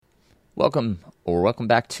Welcome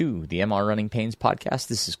back to the MR Running Pains podcast.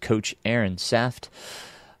 This is Coach Aaron Saft,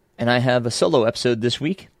 and I have a solo episode this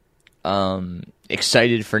week.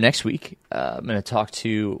 Excited for next week. I'm going to talk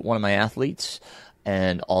to one of my athletes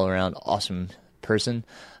and all-around awesome person,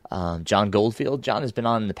 John Goldfield. John has been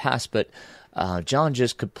on in the past, but John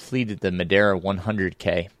just completed the Madeira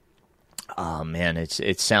 100K. Man,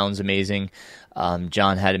 it sounds amazing.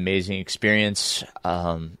 John had amazing experience,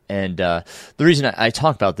 and the reason I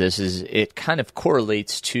talk about this is it kind of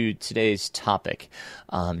correlates to today's topic.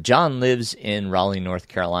 John lives in Raleigh, North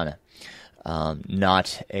Carolina.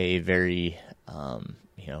 Not a very, I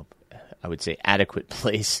would say adequate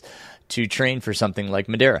place to train for something like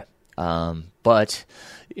Madeira. But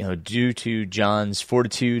due to John's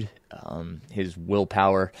fortitude, his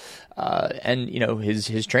willpower, and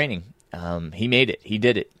his training, he made it. He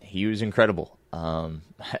did it. He was incredible.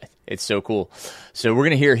 It's so cool. So we're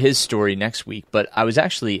going to hear his story next week, but I was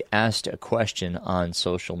actually asked a question on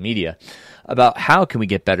social media about how can we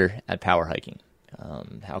get better at power hiking?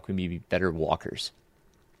 How can we be better walkers?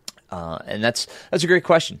 And that's a great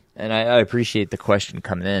question, and I appreciate the question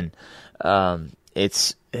coming in.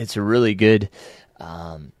 It's a really good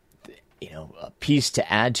a piece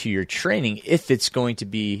to add to your training if it's going to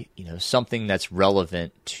be something that's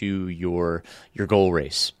relevant to your goal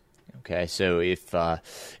race. Okay, so if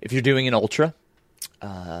you're doing an ultra,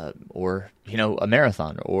 or a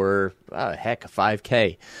marathon, or a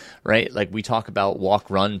 5K, right? Like we talk about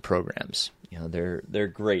walk-run programs. They're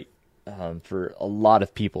great for a lot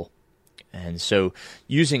of people, and so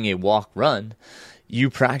using a walk-run, you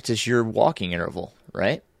practice your walking interval,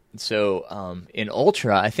 right? So in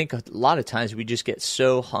ultra, I think a lot of times we just get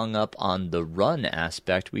so hung up on the run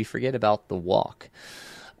aspect, we forget about the walk.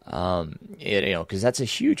 Because that's a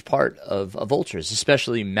huge part of ultras,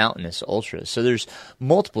 especially mountainous ultras. So there's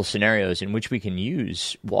multiple scenarios in which we can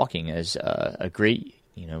use walking as a great,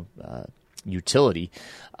 utility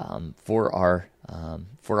for our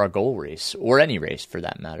goal race, or any race for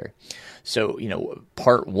that matter. So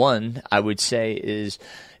part one, I would say, is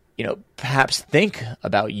perhaps think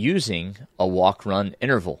about using a walk-run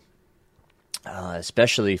interval.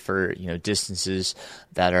 Especially for distances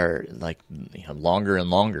that are like longer and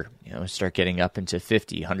longer. Start getting up into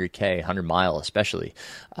 50, 100K, 100 mile, especially.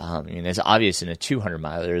 It's obvious in a 200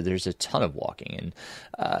 miler, there's a ton of walking,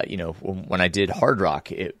 and when I did Hard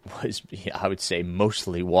Rock, it was I would say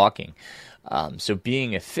mostly walking. So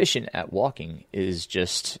being efficient at walking is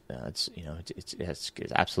just it's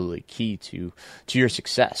absolutely key to your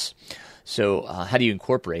success. So how do you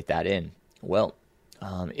incorporate that in? Well,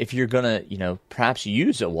 if you're going to, perhaps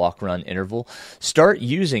use a walk-run interval, start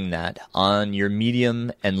using that on your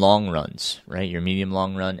medium and long runs, right? Your medium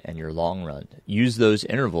long run and your long run. Use those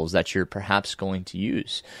intervals that you're perhaps going to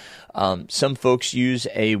use. Some folks use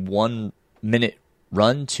a 1 minute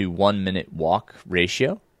run to 1 minute walk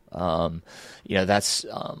ratio. That's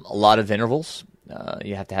a lot of intervals.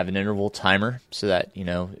 You have to have an interval timer so that,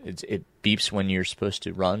 it beeps when you're supposed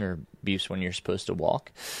to run or beeps when you're supposed to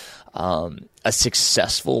walk. A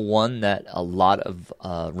successful one that a lot of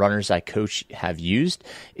runners I coach have used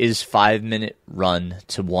is 5 minute run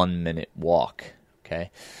to 1 minute walk.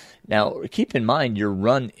 Okay. Now keep in mind your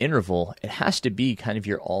run interval, it has to be kind of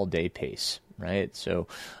your all day pace, right? So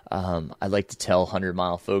I like to tell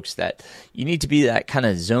 100-mile folks that you need to be that kind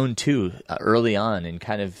of zone 2 early on, and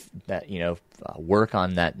kind of that, work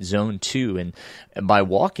on that zone 2. And by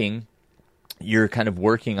walking, you're kind of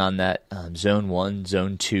working on that zone 1,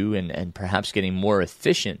 zone 2, and perhaps getting more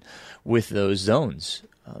efficient with those zones,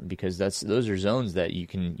 because those are zones that you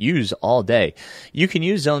can use all day. You can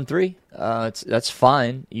use zone 3. That's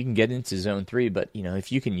fine. You can get into zone 3, but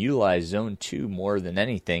if you can utilize zone 2 more than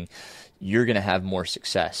anything, you're going to have more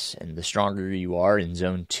success. And the stronger you are in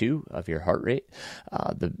zone 2 of your heart rate,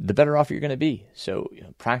 the better off you're going to be. So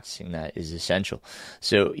practicing that is essential.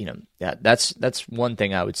 So that's one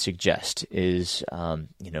thing I would suggest is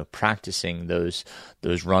practicing those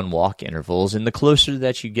run walk intervals. And the closer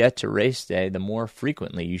that you get to race day, the more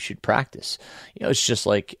frequently you should practice. It's just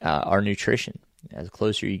like our nutrition. As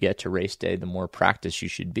closer you get to race day, the more practice you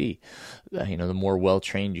should be. The more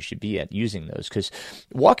well-trained you should be at using those. Because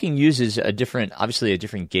walking uses obviously a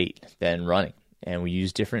different gait than running, and we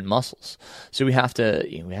use different muscles. So we have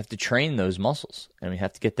to train those muscles, and we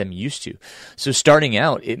have to get them used to. So starting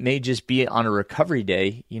out, it may just be on a recovery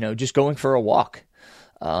day, just going for a walk.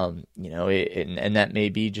 And that may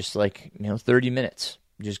be just like 30 minutes.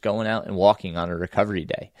 Just going out and walking on a recovery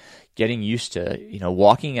day, getting used to,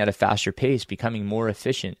 walking at a faster pace, becoming more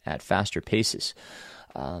efficient at faster paces.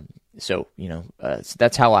 So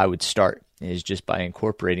that's how I would start. is just by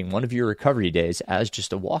incorporating one of your recovery days as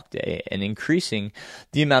just a walk day and increasing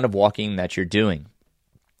the amount of walking that you're doing.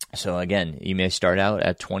 So again, you may start out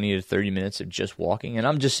at 20 to 30 minutes of just walking, and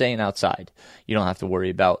I'm just saying outside. You don't have to worry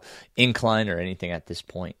about incline or anything at this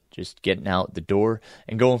point. Just getting out the door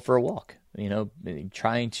and going for a walk.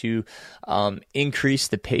 Trying to increase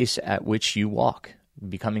the pace at which you walk,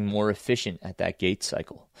 becoming more efficient at that gait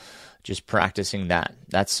cycle. Just practicing that.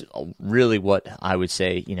 That's really what I would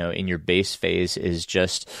say, in your base phase is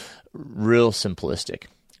just real simplistic.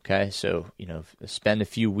 Okay, so, spend a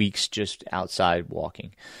few weeks just outside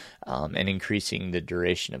walking and increasing the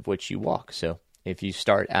duration of which you walk. So if you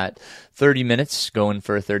start at 30 minutes, going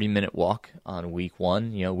for a 30-minute walk on week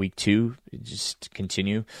 1, week 2, just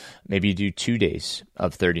continue. Maybe you do 2 days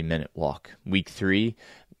of 30-minute walk. Week 3,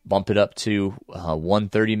 bump it up to one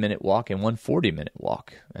 30-minute walk and one 40-minute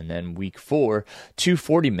walk. And then week 4, 2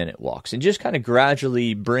 40-minute walks. And just kind of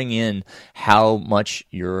gradually bring in how much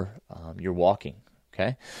you're walking.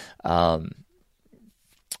 Okay.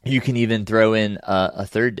 You can even throw in a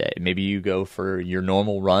third day. Maybe you go for your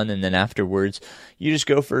normal run, and then afterwards you just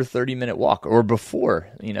go for a 30-minute walk. Or before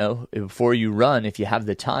you run, if you have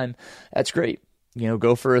the time, that's great.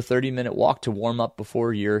 Go for a 30-minute walk to warm up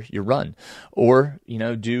before your run. Or,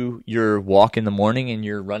 do your walk in the morning and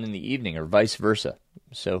your run in the evening, or vice versa.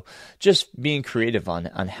 So just being creative on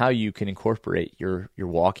how you can incorporate your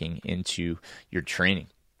walking into your training.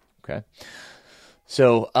 Okay.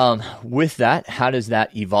 So with that, how does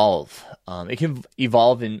that evolve? It can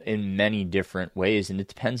evolve in many different ways, and it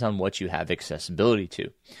depends on what you have accessibility to.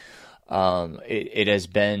 It has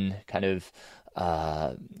been kind of,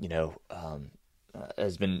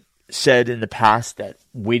 has been said in the past that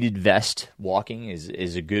weighted vest walking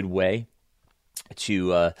is a good way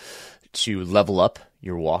to level up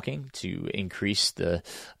your walking, to increase the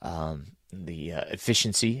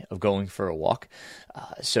efficiency of going for a walk.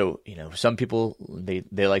 So, some people,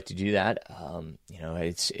 they like to do that.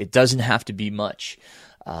 It doesn't have to be much.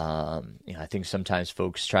 I think sometimes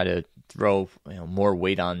folks try to throw more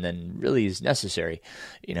weight on than really is necessary.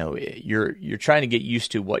 You're trying to get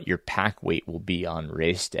used to what your pack weight will be on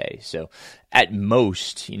race day. So at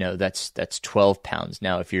most, that's 12 pounds.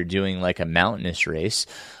 Now, if you're doing like a mountainous race,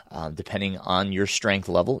 depending on your strength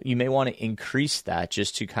level, you may want to increase that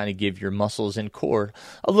just to kind of give your muscles and core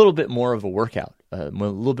a little bit more of a workout, a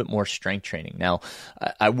little bit more strength training. Now,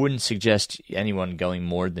 I wouldn't suggest anyone going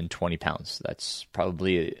more than 20 pounds. That's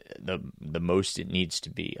probably the most it needs to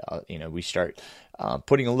be. We start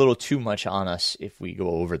putting a little too much on us if we go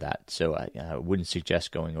over that. So I wouldn't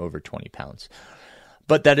suggest going over 20 pounds.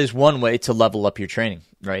 But that is one way to level up your training,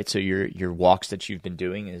 right? So your walks that you've been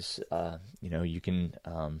doing is, you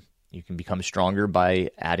can become stronger by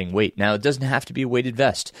adding weight. Now, it doesn't have to be a weighted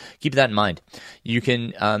vest. Keep that in mind. You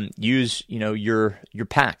can use, your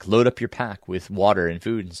pack, load up your pack with water and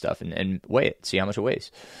food and stuff, and weigh it, see how much it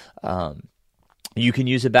weighs. You can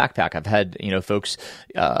use a backpack. I've had, folks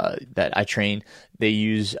that I train, they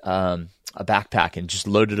use a backpack and just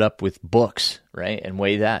load it up with books, right? And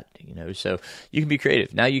weigh that, so you can be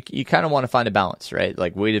creative. Now you kind of want to find a balance, right?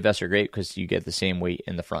 Like weighted vests are great because you get the same weight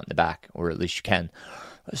in the front and the back, or at least you can.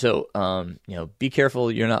 So, be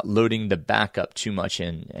careful you're not loading the back up too much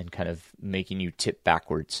and kind of making you tip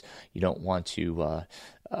backwards. You don't want to,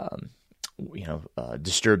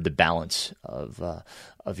 disturb the balance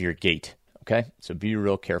of your gait. Okay, so be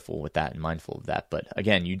real careful with that and mindful of that. But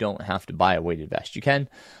again, you don't have to buy a weighted vest. You can.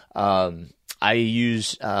 I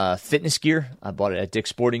use fitness gear. I bought it at Dick's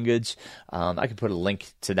Sporting Goods. I can put a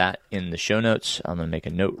link to that in the show notes. I'm going to make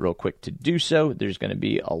a note real quick to do so. There's going to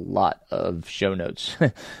be a lot of show notes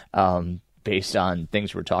based on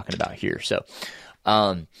things we're talking about here. So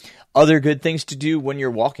other good things to do when you're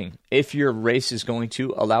walking. If your race is going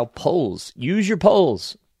to allow poles, use your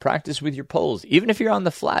poles. Practice with your poles. Even if you're on the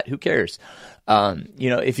flat, who cares?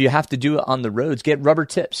 If you have to do it on the roads, get rubber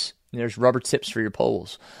tips. There's rubber tips for your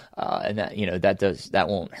poles. And that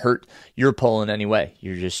won't hurt your pole in any way.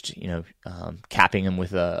 You're just, capping them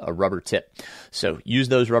with a rubber tip. So use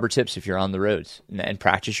those rubber tips if you're on the roads and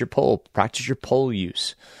practice your pole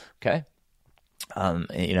use. Okay.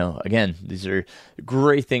 Again, these are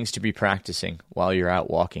great things to be practicing while you're out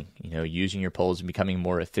walking, using your poles and becoming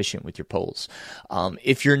more efficient with your poles.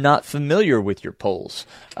 If you're not familiar with your poles,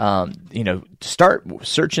 start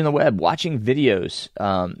searching the web, watching videos.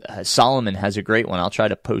 Solomon has a great one. I'll try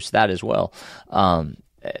to post that as well.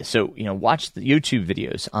 So, watch the YouTube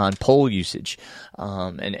videos on pole usage,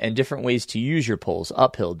 and different ways to use your poles,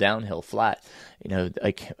 uphill, downhill, flat.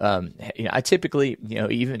 I typically,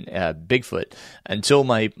 even Bigfoot, until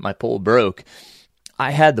my pole broke,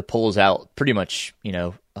 I had the poles out pretty much,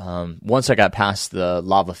 once I got past the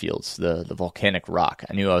lava fields, the volcanic rock,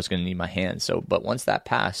 I knew I was going to need my hands. So, but once that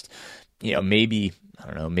passed, maybe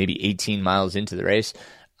 18 miles into the race,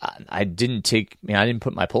 I didn't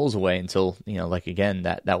put my poles away until, like again,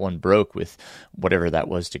 that one broke with whatever that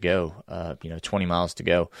was to go, 20 miles to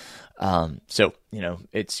go. So,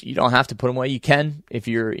 you don't have to put them away. You can, if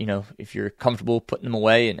you're comfortable putting them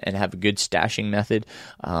away and have a good stashing method,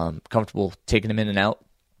 comfortable taking them in and out.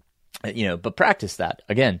 But practice that.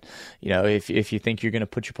 Again, if you think you're going to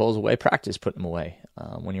put your poles away, practice putting them away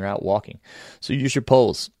when you're out walking. So use your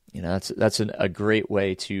poles. That's a great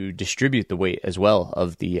way to distribute the weight as well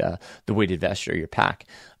of the weighted vest or your pack,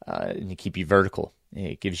 and to keep you vertical.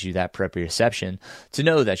 It gives you that proprioception to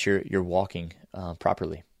know that you're walking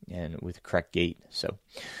properly and with the correct gait. So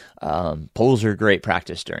poles are great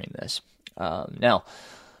practice during this. Now,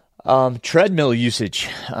 treadmill usage.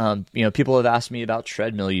 People have asked me about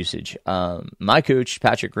treadmill usage. My coach,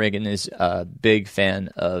 Patrick Reagan, is a big fan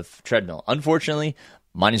of treadmill. Unfortunately,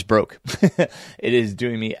 mine is broke. It is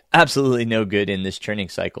doing me absolutely no good in this training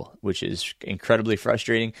cycle, which is incredibly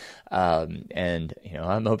frustrating. And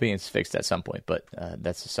I'm hoping it's fixed at some point, but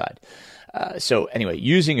that's aside. So anyway,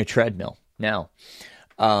 using a treadmill. Now,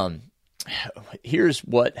 here's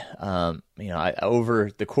what,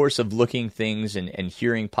 over the course of looking things and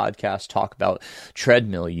hearing podcasts talk about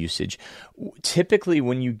treadmill usage, typically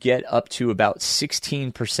when you get up to about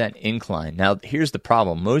 16% incline. Now, here's the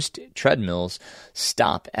problem. Most treadmills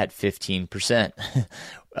stop at 15%.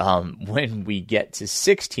 When we get to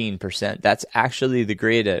 16%, that's actually the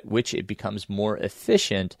grade at which it becomes more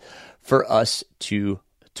efficient for us to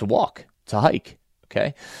walk, to hike.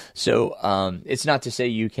 Okay, so it's not to say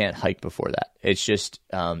you can't hike before that. It's just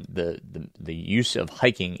the use of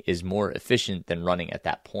hiking is more efficient than running at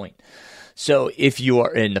that point. So if you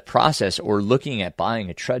are in the process or looking at buying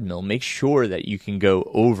a treadmill, make sure that you can go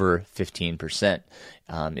over 15%,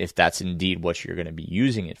 if that's indeed what you're going to be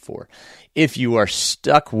using it for. If you are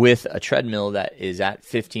stuck with a treadmill that is at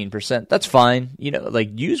 15%, that's fine.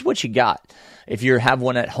 Use what you got. If you have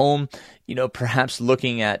one at home, perhaps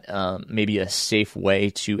looking at maybe a safe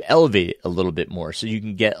way to elevate it a little bit more so you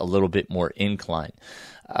can get a little bit more incline.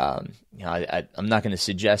 I'm not going to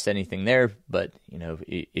suggest anything there, but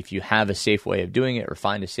if you have a safe way of doing it or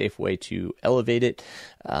find a safe way to elevate it,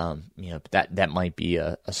 that might be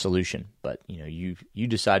a solution. But you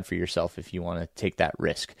decide for yourself if you want to take that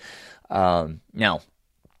risk. Now,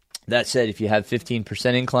 that said, if you have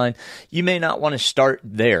 15% incline, you may not want to start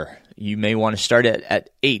there. You may want to start at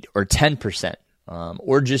 8 or 10%,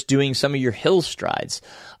 or just doing some of your hill strides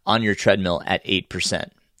on your treadmill at 8%.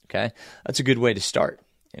 Okay, that's a good way to start.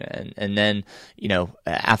 And then,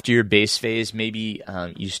 after your base phase, maybe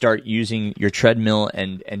you start using your treadmill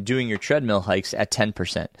and doing your treadmill hikes at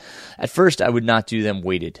 10%. At first, I would not do them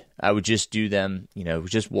weighted. I would just do them,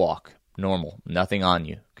 just walk, normal, nothing on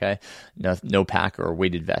you, okay? No pack or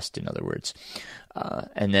weighted vest, in other words.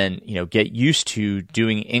 And then, get used to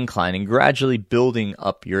doing incline and gradually building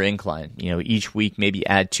up your incline. Each week maybe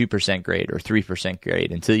add 2% grade or 3%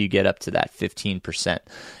 grade until you get up to that 15%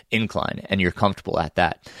 incline and you're comfortable at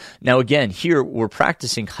that. Now, again, here we're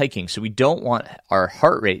practicing hiking, so we don't want our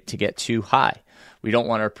heart rate to get too high. We don't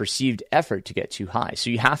want our perceived effort to get too high. So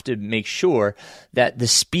you have to make sure that the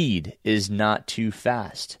speed is not too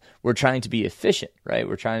fast. We're trying to be efficient, right?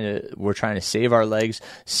 We're trying to save our legs,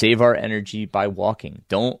 save our energy by walking.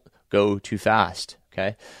 Don't go too fast,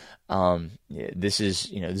 okay? This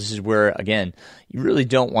is where, again, you really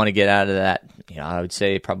don't want to get out of that. I would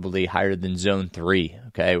say probably higher than zone 3,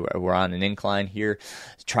 okay? We're on an incline here.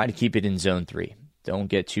 Try to keep it in zone 3. Don't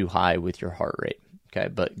get too high with your heart rate, okay?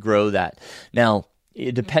 But grow that. Now,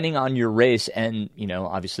 depending on your race and,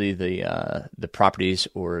 obviously the properties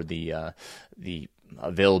or the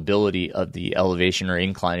availability of the elevation or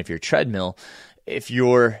incline of your treadmill, if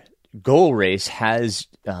your goal race has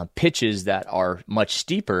pitches that are much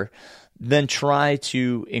steeper, then try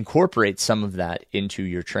to incorporate some of that into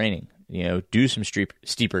your training. Do some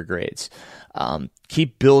steeper grades.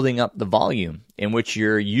 Keep building up the volume in which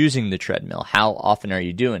you're using the treadmill. How often are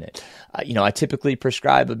you doing it? I typically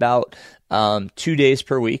prescribe about 2 days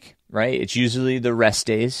per week, right? It's usually the rest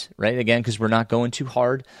days, right? Again, because we're not going too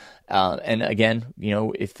hard. And again,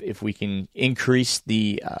 if we can increase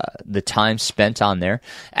the time spent on there,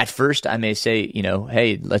 at first I may say,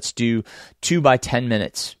 hey, let's do 2 by 10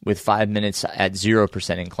 minutes with 5 minutes at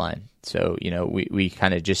 0% incline. So, we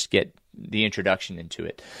kind of just get the introduction into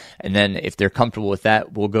it. And then if they're comfortable with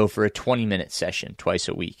that, we'll go for a 20-minute session twice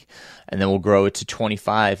a week. And then we'll grow it to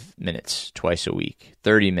 25 minutes twice a week,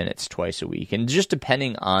 30 minutes twice a week. And just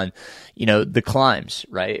depending on, the climbs,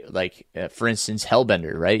 right? Like, for instance,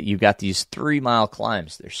 Hellbender, right? You've got these 3-mile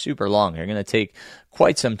climbs. They're super long. They're going to take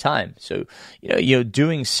quite some time. So,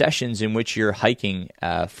 doing sessions in which you're hiking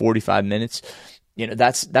 45 minutes,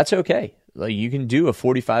 that's okay. Like, you can do a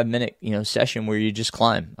 45-minute, session where you just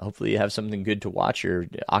climb. Hopefully you have something good to watch or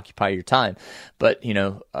to occupy your time. But,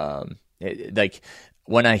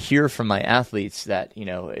 when I hear from my athletes that,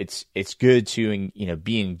 it's good to,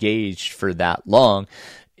 be engaged for that long.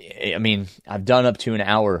 I mean, I've done up to an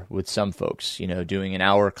hour with some folks, doing an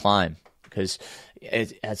hour climb, because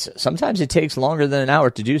sometimes it takes longer than an hour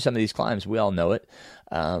to do some of these climbs. We all know it.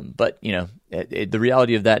 But the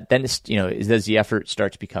reality of that then is, does the effort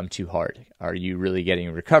start to become too hard? Are you really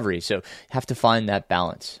getting recovery? So you have to find that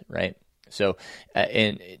balance, right? So,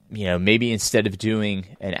 maybe instead of doing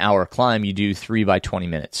an hour climb, you do 3 by 20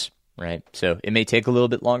 minutes, right? So it may take a little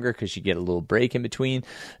bit longer because you get a little break in between,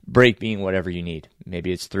 break being whatever you need.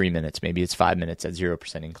 Maybe it's 3 minutes, maybe it's 5 minutes at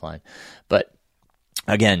 0% incline. But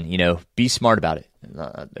again, be smart about it.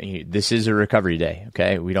 This is a recovery day,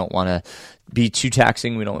 okay? We don't want to be too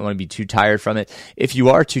taxing. We don't want to be too tired from it. If you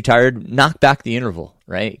are too tired, knock back the interval,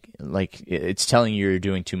 right? Like, it's telling you you're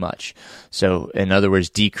doing too much. So, in other words,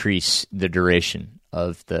 decrease the duration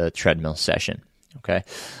of the treadmill session. Okay,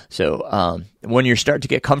 so when you start to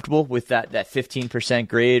get comfortable with that 15%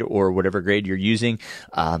 grade or whatever grade you're using,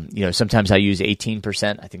 sometimes I use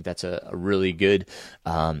 18%. I think that's a really good,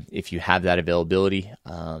 if you have that availability.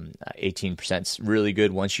 18% is really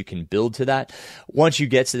good once you can build to that. Once you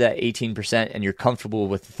get to that 18% and you're comfortable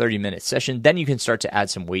with the 30-minute session, then you can start to add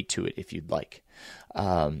some weight to it if you'd like.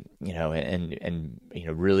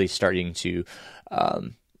 Really starting to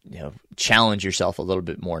challenge yourself a little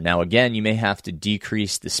bit more. Now, again, you may have to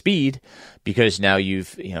decrease the speed because now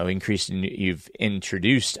you've introduced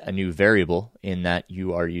a new variable in that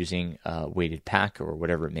you are using a weighted pack or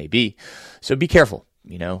whatever it may be. So be careful,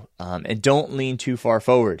 and don't lean too far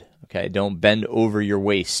forward. Okay, don't bend over your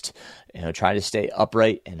waist. Try to stay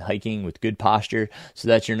upright and hiking with good posture so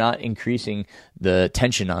that you're not increasing the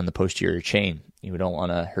tension on the posterior chain. You don't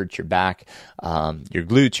want to hurt your back, your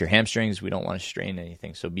glutes, your hamstrings. We don't want to strain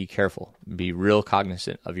anything. So be careful. Be real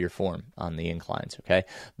cognizant of your form on the inclines, okay?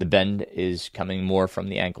 The bend is coming more from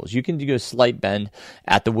the ankles. You can do a slight bend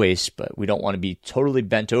at the waist, but we don't want to be totally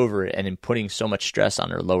bent over and in putting so much stress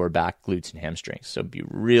on our lower back, glutes, and hamstrings. So be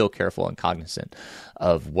real careful and cognizant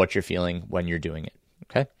of what you're feeling when you're doing it,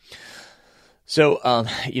 okay? So,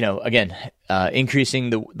 again, increasing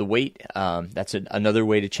the weight, that's another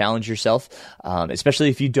way to challenge yourself, especially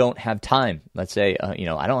if you don't have time. Let's say, I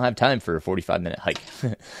don't have time for a 45-minute hike.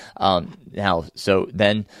 So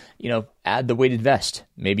then, add the weighted vest.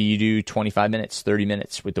 Maybe you do 25 minutes, 30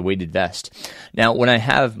 minutes with the weighted vest. Now, when I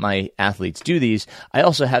have my athletes do these, I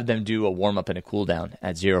also have them do a warm-up and a cool-down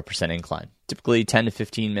at 0% incline. Typically 10 to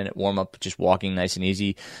 15 minute warm-up, just walking nice and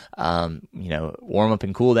easy, warm-up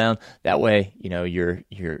and cool-down. That way, you're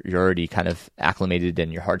already kind of acclimated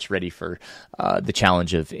and your heart's ready for the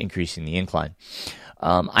challenge of increasing the incline.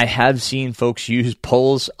 I have seen folks use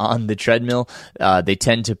poles on the treadmill. They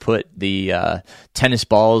tend to put the tennis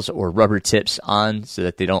balls or rubber tips on so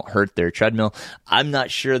that they don't hurt their treadmill. I'm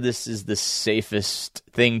not sure this is the safest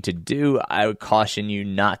thing to do. I would caution you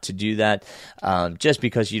not to do that, just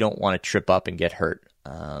because you don't want to trip up and get hurt.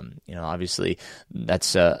 Obviously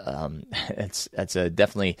that's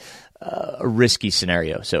definitely a risky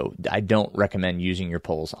scenario. So I don't recommend using your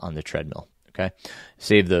poles on the treadmill. Okay.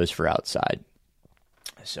 Save those for outside.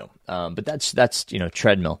 So, but that's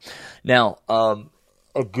treadmill. Now,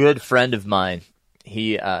 a good friend of mine,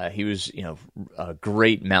 he was, a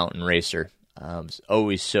great mountain racer. Was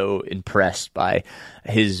always so impressed by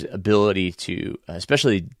his ability to,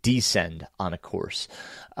 especially descend on a course.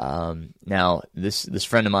 Now this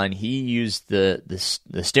friend of mine, he used the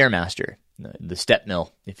Stairmaster, the step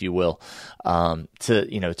mill, if you will,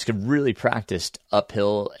 to really practice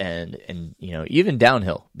uphill and even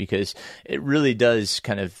downhill, because it really does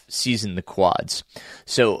kind of season the quads.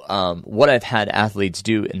 So what I've had athletes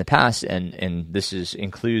do in the past, and this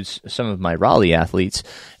includes some of my Raleigh athletes,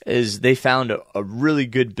 is they found a really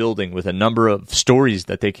good building with a number of stories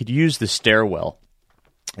that they could use the stairwell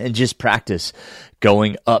and just practice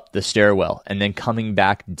going up the stairwell and then coming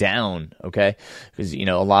back down, okay? Because,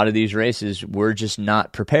 a lot of these races, we're just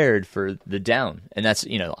not prepared for the down. And that's,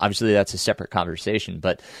 obviously that's a separate conversation,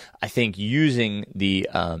 but I think using the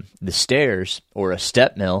stairs or a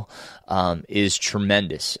step mill is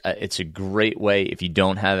tremendous. It's a great way if you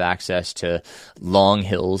don't have access to long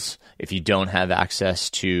hills, if you don't have access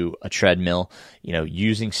to a treadmill,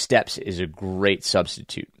 using steps is a great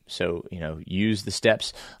substitute. So, use the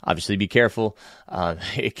steps. Obviously, be careful.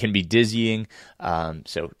 It can be dizzying.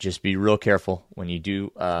 So just be real careful when you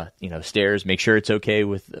do, stairs. Make sure it's okay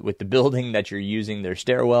with the building that you're using, their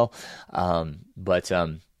stairwell. But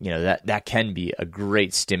that can be a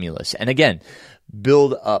great stimulus. And again,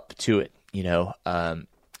 build up to it.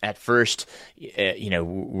 At first,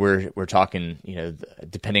 we're talking,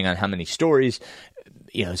 depending on how many stories,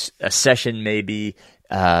 a session may be,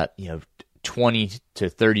 20 to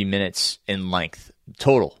 30 minutes in length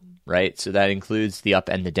total, right? So that includes the up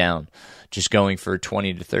and the down, just going for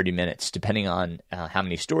 20 to 30 minutes, depending on how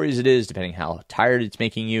many stories it is, depending how tired it's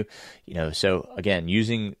making you, so again,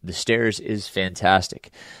 using the stairs is fantastic.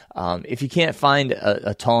 If you can't find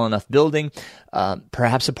a tall enough building,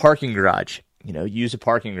 perhaps a parking garage, use a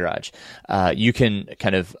parking garage. You can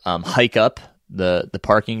kind of hike up the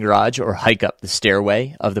parking garage or hike up the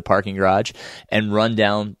stairway of the parking garage and run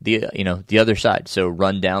down the other side. So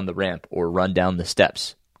run down the ramp or run down the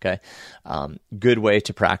steps. Okay. Good way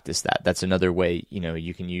to practice that. That's another way,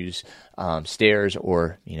 you can use stairs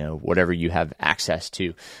or, whatever you have access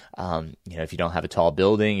to. If you don't have a tall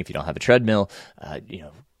building, if you don't have a treadmill,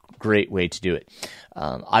 great way to do it.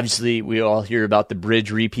 Obviously, we all hear about the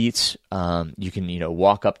bridge repeats. You can,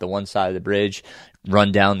 walk up the one side of the bridge,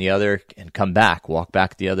 run down the other, and come back, walk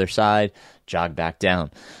back the other side, jog back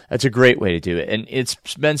down. That's a great way to do it. And it's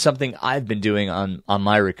been something I've been doing on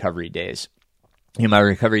my recovery days. In my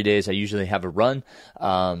recovery days, I usually have a run,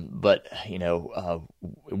 but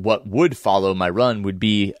what would follow my run would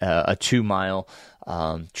be a 2-mile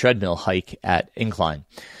treadmill hike at incline.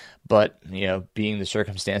 But, being the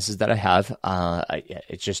circumstances that I have,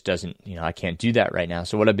 it just doesn't, I can't do that right now.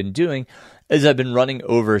 So what I've been doing is I've been running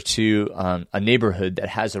over to a neighborhood that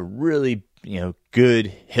has a really, good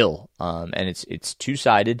hill, and it's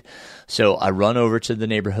two-sided. So I run over to the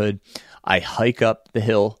neighborhood, I hike up the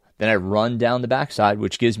hill, then I run down the backside,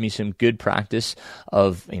 which gives me some good practice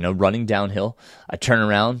of, running downhill. I turn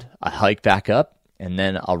around, I hike back up, and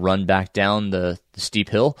then I'll run back down the steep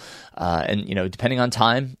hill. And, depending on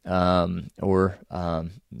time, or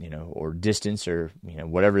distance or,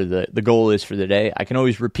 whatever the goal is for the day, I can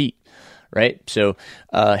always repeat, right? So,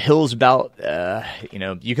 hills about,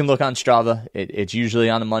 you can look on Strava. It's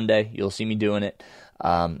usually on a Monday. You'll see me doing it.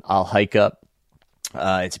 I'll hike up.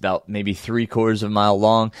 It's about maybe 3/4 of a mile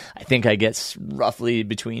long. I think I get roughly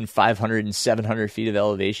between 500 and 700 feet of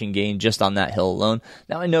elevation gain just on that hill alone.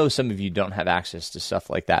 Now, I know some of you don't have access to stuff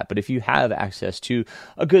like that, but if you have access to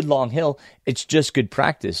a good long hill, it's just good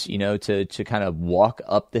practice, to kind of walk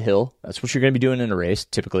up the hill. That's what you're going to be doing in a race,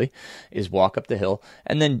 typically, is walk up the hill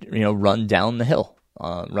and then, run down the hill,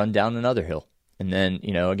 run down another hill. And then,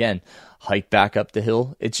 again, hike back up the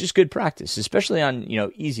hill. It's just good practice, especially on,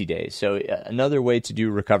 easy days. So another way to do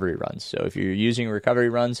recovery runs. So if you're using recovery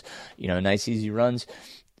runs, nice, easy runs,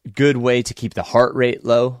 good way to keep the heart rate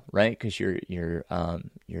low, right? Because you're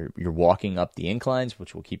walking up the inclines,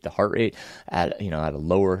 which will keep the heart rate at a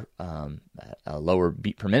lower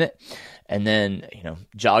beat per minute, and then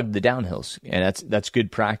jog the downhills, and that's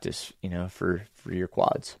good practice, for your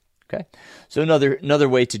quads. Okay, so another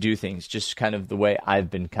way to do things, just kind of the way I've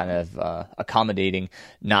been kind of accommodating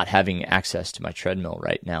not having access to my treadmill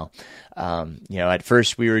right now. At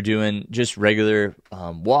first we were doing just regular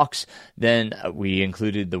walks. Then we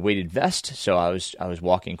included the weighted vest, so I was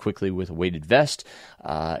walking quickly with a weighted vest.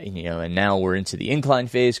 And now we're into the incline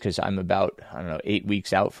phase because I'm about 8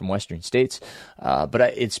 weeks out from Western States. But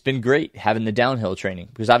it's been great having the downhill training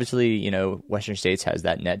because obviously Western States has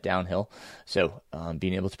that net downhill, so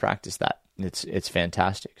being able to practice that, it's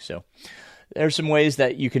fantastic. So there's some ways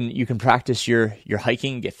that you can practice your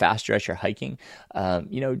hiking, get faster at your hiking.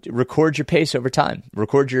 Record your pace over time.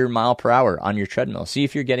 Record your mile per hour on your treadmill. See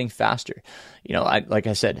if you're getting faster. Like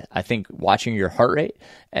I said, I think watching your heart rate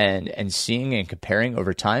and seeing and comparing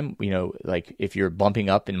over time, like if you're bumping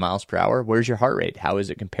up in miles per hour, where's your heart rate? How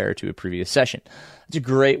is it compared to a previous session? It's a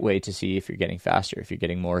great way to see if you're getting faster, if you're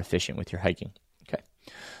getting more efficient with your hiking. Okay.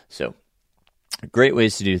 So great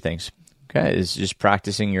ways to do things. Okay, is just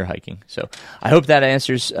practicing your hiking. So I hope that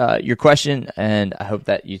answers your question, and I hope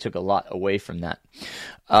that you took a lot away from that.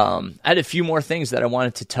 I had a few more things that I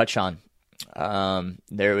wanted to touch on.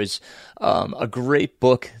 There was a great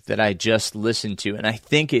book that I just listened to, and I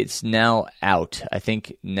think it's now out. I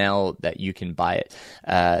think now that you can buy it.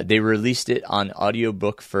 They released it on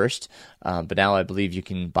audiobook first, but now I believe you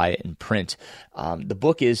can buy it in print. The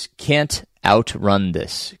book is Can't Outrun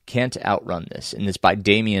This. Can't Outrun This, and it's by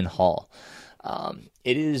Damian Hall.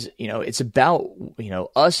 It is, it's about,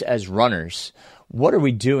 us as runners. What are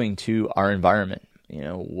we doing to our environment?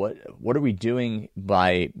 What are we doing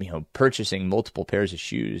by, purchasing multiple pairs of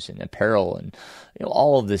shoes and apparel and,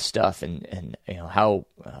 all of this stuff, and how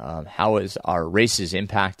is our races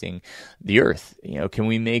impacting the earth? Can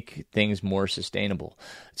we make things more sustainable?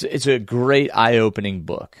 It's a great eye-opening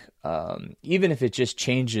book. Even if it just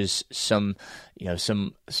changes some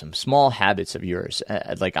small habits of yours.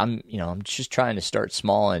 I'm just trying to start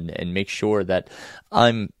small and make sure that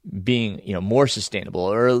I'm being, more sustainable,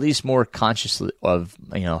 or at least more conscious of,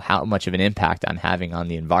 how much of an impact I'm having on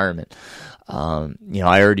the environment. I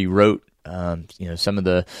already wrote, some of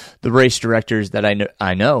the race directors that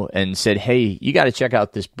I know and said, hey, you got to check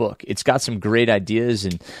out this book. It's got some great ideas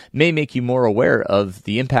and may make you more aware of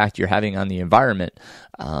the impact you're having on the environment.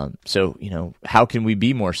 So, how can we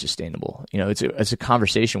be more sustainable? It's a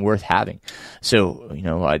conversation worth having. So,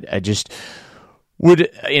 I just would,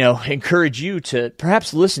 encourage you to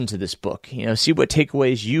perhaps listen to this book, see what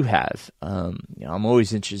takeaways you have. I'm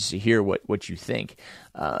always interested to hear what you think.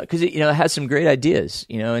 Because it has some great ideas.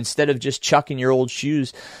 Instead of just chucking your old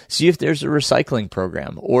shoes, see if there's a recycling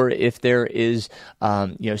program, or if there is,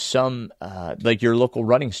 some like your local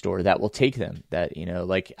running store that will take them. That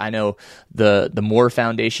like I know the Moore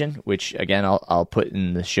Foundation, which again I'll put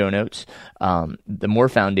in the show notes. The Moore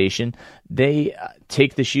Foundation, they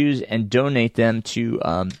take the shoes and donate them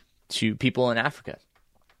to people in Africa.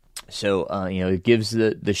 So it gives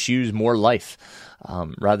the shoes more life.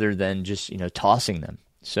 Rather than just tossing them.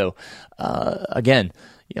 So again,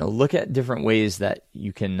 look at different ways that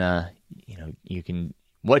you can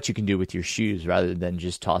what you can do with your shoes rather than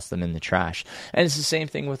just toss them in the trash. And it's the same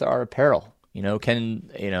thing with our apparel.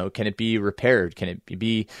 Can it be repaired? Can it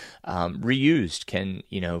be reused? Can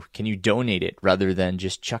you donate it rather than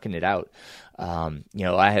just chucking it out?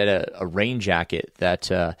 I had a rain jacket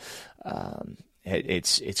that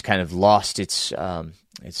it's kind of lost its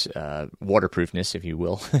waterproofness, if you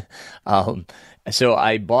will. So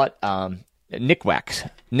I bought Nick Wax,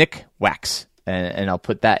 and I'll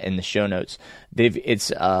put that in the show notes.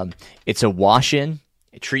 It's a wash-in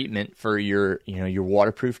treatment for your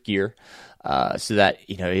waterproof gear, so that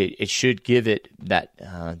it should give it that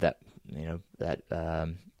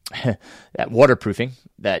that waterproofing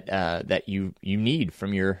that you need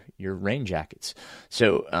from your rain jackets.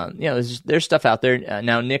 So there's stuff out there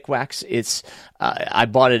now. Nick Wax, I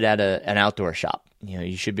bought it at an outdoor shop.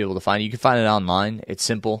 You should be able to find it. You can find it online. It's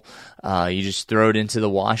simple. You just throw it into the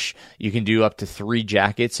wash. You can do up to 3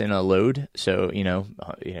 jackets in a load. So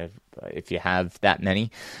if you have that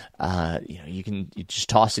many, you just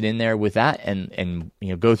toss it in there with that and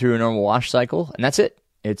go through a normal wash cycle, and that's it.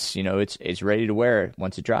 It's it's ready to wear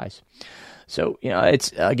once it dries. So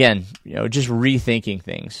it's again just rethinking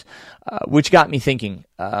things, which got me thinking.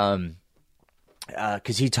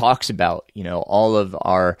 Because he talks about all of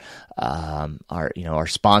our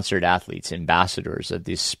sponsored athletes, ambassadors of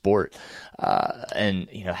this sport, and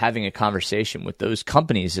having a conversation with those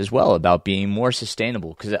companies as well about being more sustainable.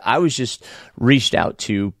 Because I was just reached out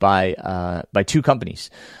to by 2 companies.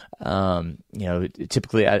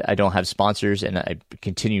 Typically I don't have sponsors, and I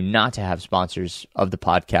continue not to have sponsors of the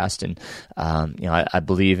podcast. And I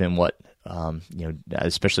believe in what.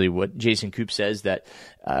 Especially what Jason Koop says, that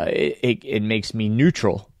it makes me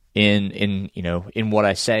neutral in what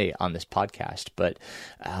I say on this podcast. But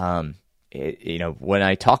when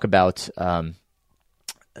I talk about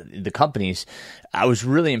the companies, I was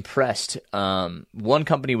really impressed. One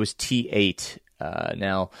company was T8.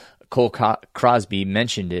 Now Cole Crosby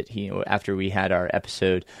mentioned it. After we had our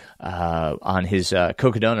episode on his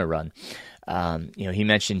Cocodona run. He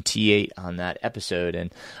mentioned T8 on that episode,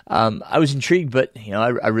 and I was intrigued, but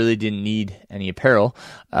I really didn't need any apparel.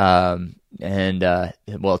 T8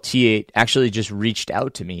 actually just reached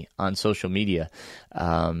out to me on social media.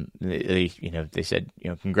 They said,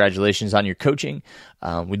 congratulations on your coaching.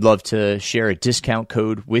 We'd love to share a discount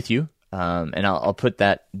code with you. And I'll put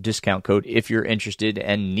that discount code if you're interested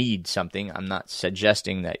and need something. I'm not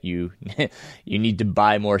suggesting that you you need to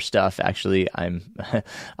buy more stuff. Actually, I'm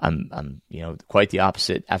quite the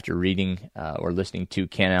opposite after reading or listening to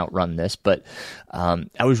Can't Outrun This. But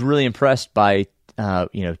I was really impressed by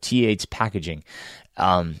T8's packaging.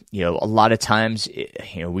 A lot of times,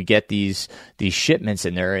 we get these shipments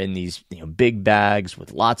and they're in these, big bags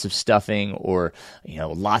with lots of stuffing or,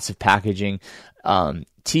 lots of packaging.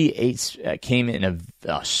 T8s came in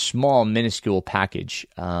a small, minuscule package.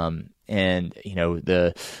 And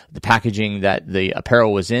the packaging that the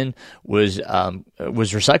apparel was in was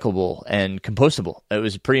recyclable and compostable. It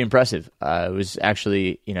was pretty impressive. It was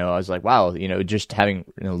actually, I was like, wow, just having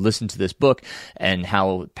listened to this book and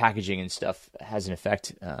how packaging and stuff has an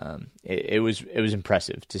effect. It was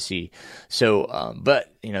impressive to see. So,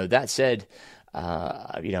 but that said,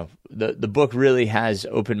 the book really has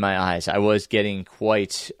opened my eyes. I was getting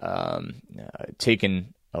quite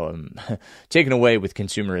taken away with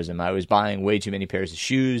consumerism. I was buying way too many pairs of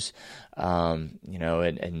shoes,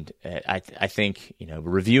 and I think,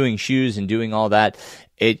 reviewing shoes and doing all that,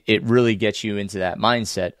 it really gets you into that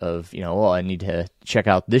mindset of, I need to check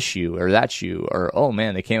out this shoe or that shoe, or, oh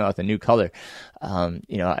man, they came out with a new color.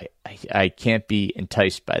 I can't be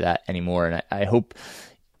enticed by that anymore. And I hope,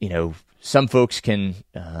 some folks can,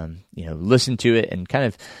 listen to it and kind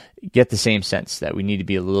of get the same sense that we need to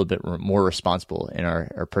be a little bit more responsible in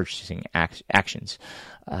our purchasing actions.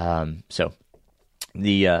 So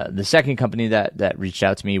the second company that reached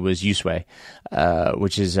out to me was Usway,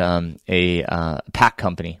 which is a pack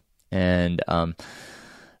company, and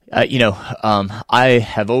I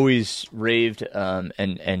have always raved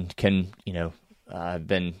and can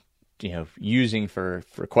been using for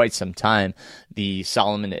quite some time the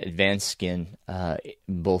Salomon Advanced Skin,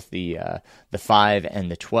 both the 5 and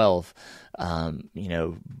the 12. And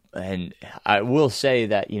I will say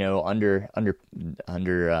that under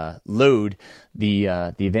load, the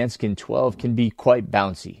Advanced Skin 12 can be quite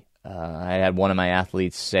bouncy. I had one of my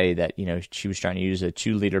athletes say that, she was trying to use a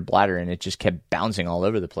 2-liter bladder and it just kept bouncing all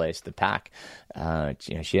over the place, the pack.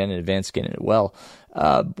 She had an Advanced Skin in it. Well,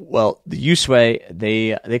 the Usway,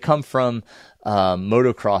 they come from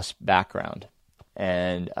motocross background.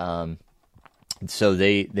 And so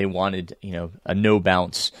they wanted, a no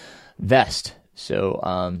bounce vest.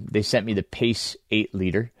 So they sent me the Pace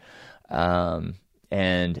 8-liter. And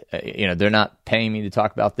they're not paying me to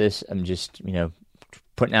talk about this. I'm just,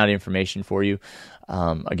 putting out information for you.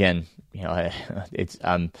 Again,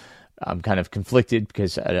 I'm kind of conflicted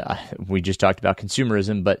because we just talked about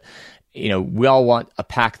consumerism, but we all want a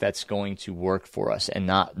pack that's going to work for us and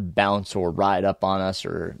not bounce or ride up on us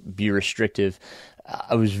or be restrictive.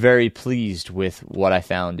 I was very pleased with what I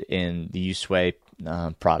found in the Usway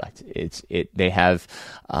product. They have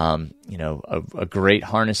a great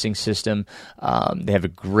harnessing system. They have a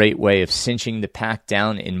great way of cinching the pack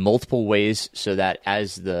down in multiple ways, so that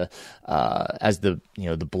as the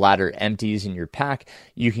bladder empties in your pack,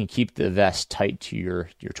 you can keep the vest tight to your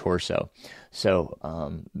torso. So,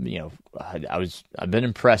 I've been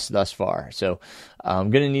impressed thus far. So,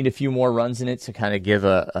 I'm going to need a few more runs in it to kind of give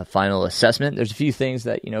a final assessment. There's a few things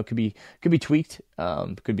that, could be tweaked,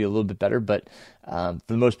 could be a little bit better, but, for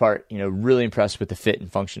the most part, really impressed with the fit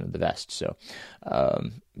and function of the vest. So,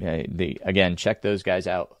 again, check those guys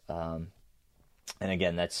out. And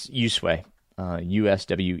again, that's Usway,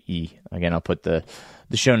 USWE. Again, I'll put the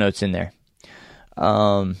show notes in there.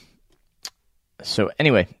 So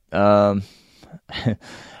anyway,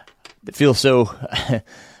 it feels so,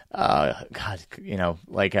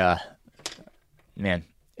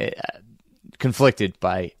 conflicted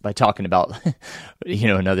by talking about,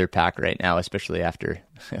 another pack right now, especially after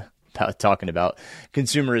about talking about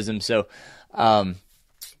consumerism. So,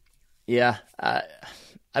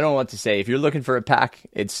 I don't know what to say. If you're looking for a pack,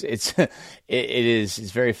 it's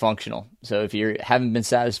very functional. So if you haven't been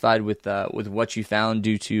satisfied with what you found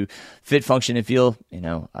due to fit, function, and feel,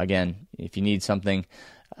 again, if you need something,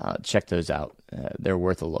 check those out. They're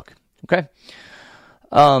worth a look. Okay.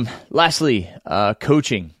 Lastly,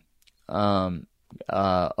 coaching.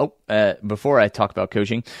 Before I talk about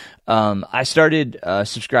coaching, I started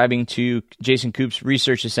subscribing to Jason Koop's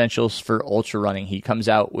Research Essentials for Ultra Running. He comes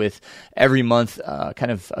out with every month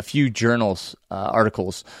kind of a few journals,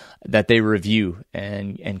 articles that they review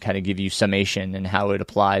and kind of give you summation and how it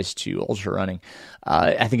applies to ultra running.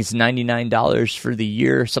 I think it's $99 for the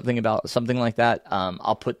year, something like that.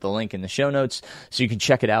 I'll put the link in the show notes so you can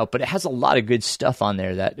check it out. But it has a lot of good stuff on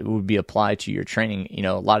there that would be applied to your training.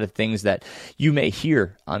 A lot of things that you may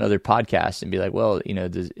hear on other podcasts and be like, well,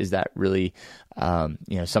 is that really,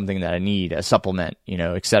 something that I need, a supplement,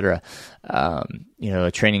 et cetera,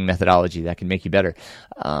 a training methodology that can make you better.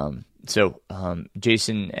 So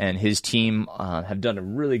Jason and his team have done a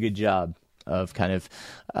really good job of kind of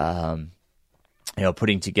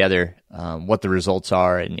putting together what the results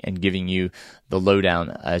are and giving you the lowdown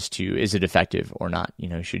as to is it effective or not.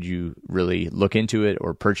 Should you really look into it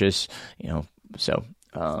or purchase? So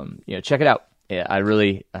check it out. Yeah, I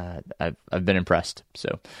really I've been impressed.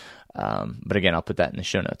 So, but again, I'll put that in the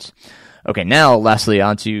show notes. Okay, now lastly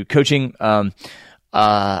on to coaching.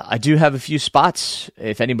 I do have a few spots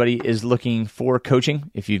if anybody is looking for coaching.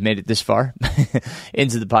 If you've made it this far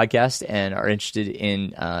into the podcast and are interested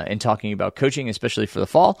in talking about coaching, especially for the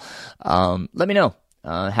fall, let me know.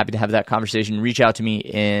 Happy to have that conversation. Reach out to me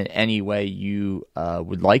in any way you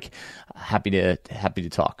would like. Happy to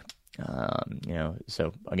talk.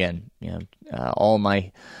 So again, all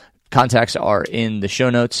my contacts are in the show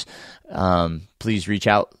notes. Please reach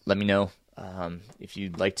out. Let me know. If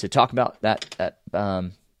you'd like to talk about that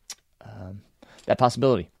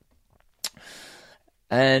possibility.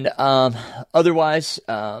 And otherwise,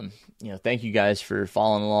 thank you guys for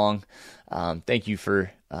following along. Thank you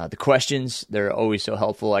for the questions. They're always so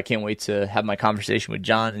helpful. I can't wait to have my conversation with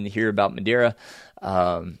John and to hear about Madeira.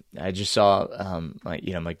 I just saw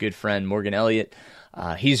my good friend Morgan Elliott.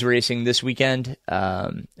 He's racing this weekend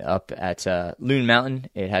up at Loon Mountain.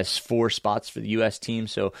 It has 4 spots for the U.S. team,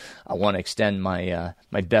 so I want to extend my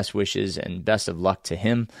my best wishes and best of luck to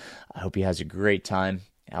him. I hope he has a great time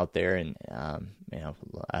out there, and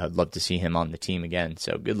I'd love to see him on the team again.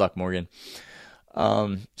 So good luck, Morgan.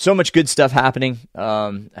 So much good stuff happening.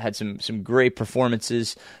 I had some great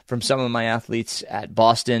performances from some of my athletes at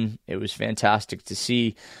Boston. It was fantastic to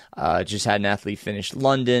see. Just had an athlete finish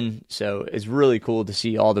London. So it's really cool to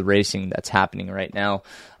see all the racing that's happening right now.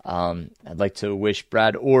 I'd like to wish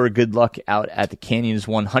Brad Orr good luck out at the Canyons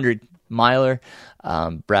 100 miler.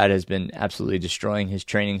 Brad has been absolutely destroying his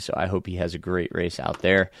training, so I hope he has a great race out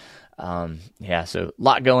there. So a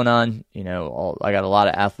lot going on. I got a lot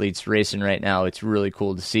of athletes racing right now. It's really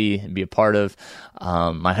cool to see and be a part of.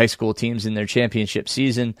 My high school team's in their championship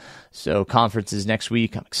season, so conferences next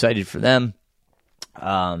week. I'm excited for them.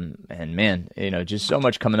 And man, just so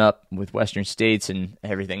much coming up with Western States and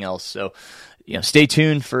everything else. So, stay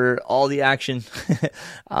tuned for all the action.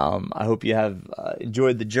 I hope you have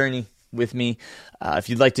enjoyed the journey with me. If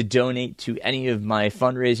you'd like to donate to any of my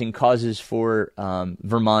fundraising causes for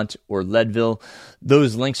Vermont or Leadville,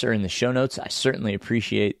 those links are in the show notes. I certainly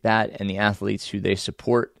appreciate that and the athletes who they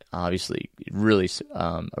support. Obviously, really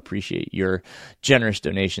appreciate your generous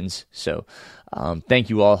donations. So thank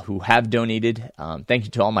you all who have donated. Thank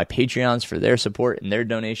you to all my Patreons for their support and their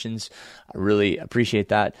donations. I really appreciate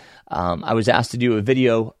that. I was asked to do a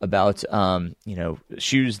video about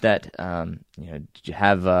shoes that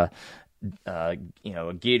have a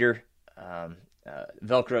gator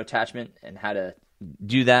Velcro attachment and how to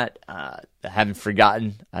do that. I haven't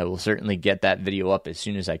forgotten. I will certainly get that video up as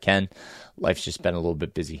soon as I can. Life's just been a little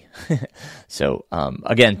bit busy. So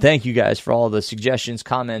again, thank you guys for all the suggestions,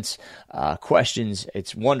 comments, questions.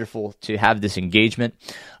 It's wonderful to have this engagement.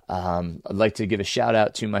 I'd like to give a shout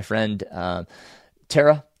out to my friend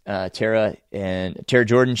Tara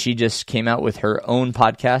Jordan. She just came out with her own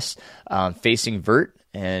podcast, Facing Vert.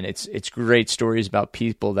 And it's great stories about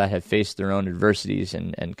people that have faced their own adversities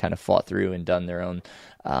and kind of fought through and done their own,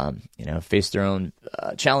 faced their own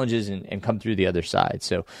challenges and come through the other side.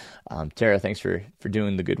 So, Tara, thanks for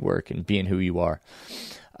doing the good work and being who you are.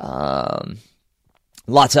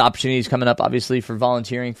 Lots of opportunities coming up, obviously, for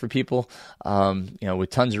volunteering for people, with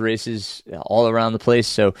tons of races all around the place.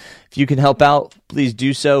 So if you can help out, please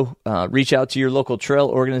do so. Reach out to your local trail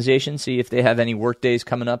organization, see if they have any work days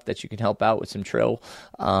coming up that you can help out with some trail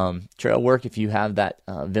work. If you have that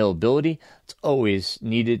availability, it's always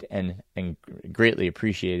needed and greatly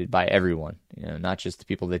appreciated by everyone. Not just the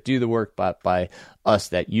people that do the work, but by us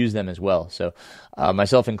that use them as well. So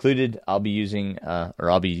myself included, I'll be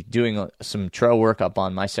doing some trail work up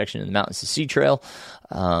on my section of the Mountains to Sea Trail.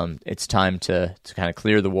 It's time to kind of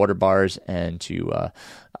clear the water bars and to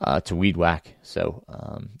weed whack. So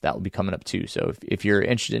that will be coming up too. So if you're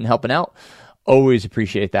interested in helping out, always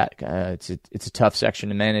appreciate that. It's a tough section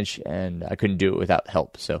to manage, and I couldn't do it without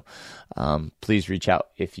help. So please reach out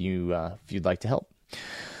if you'd like to help.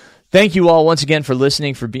 Thank you all once again for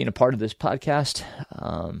listening, for being a part of this podcast.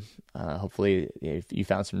 Hopefully if you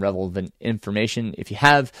found some relevant information. If you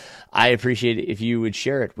have, I appreciate it if you would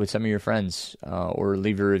share it with some of your friends or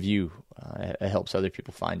leave a review. It helps other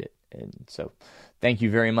people find it. And so thank you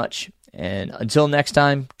very much. And until next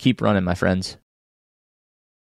time, keep running, my friends.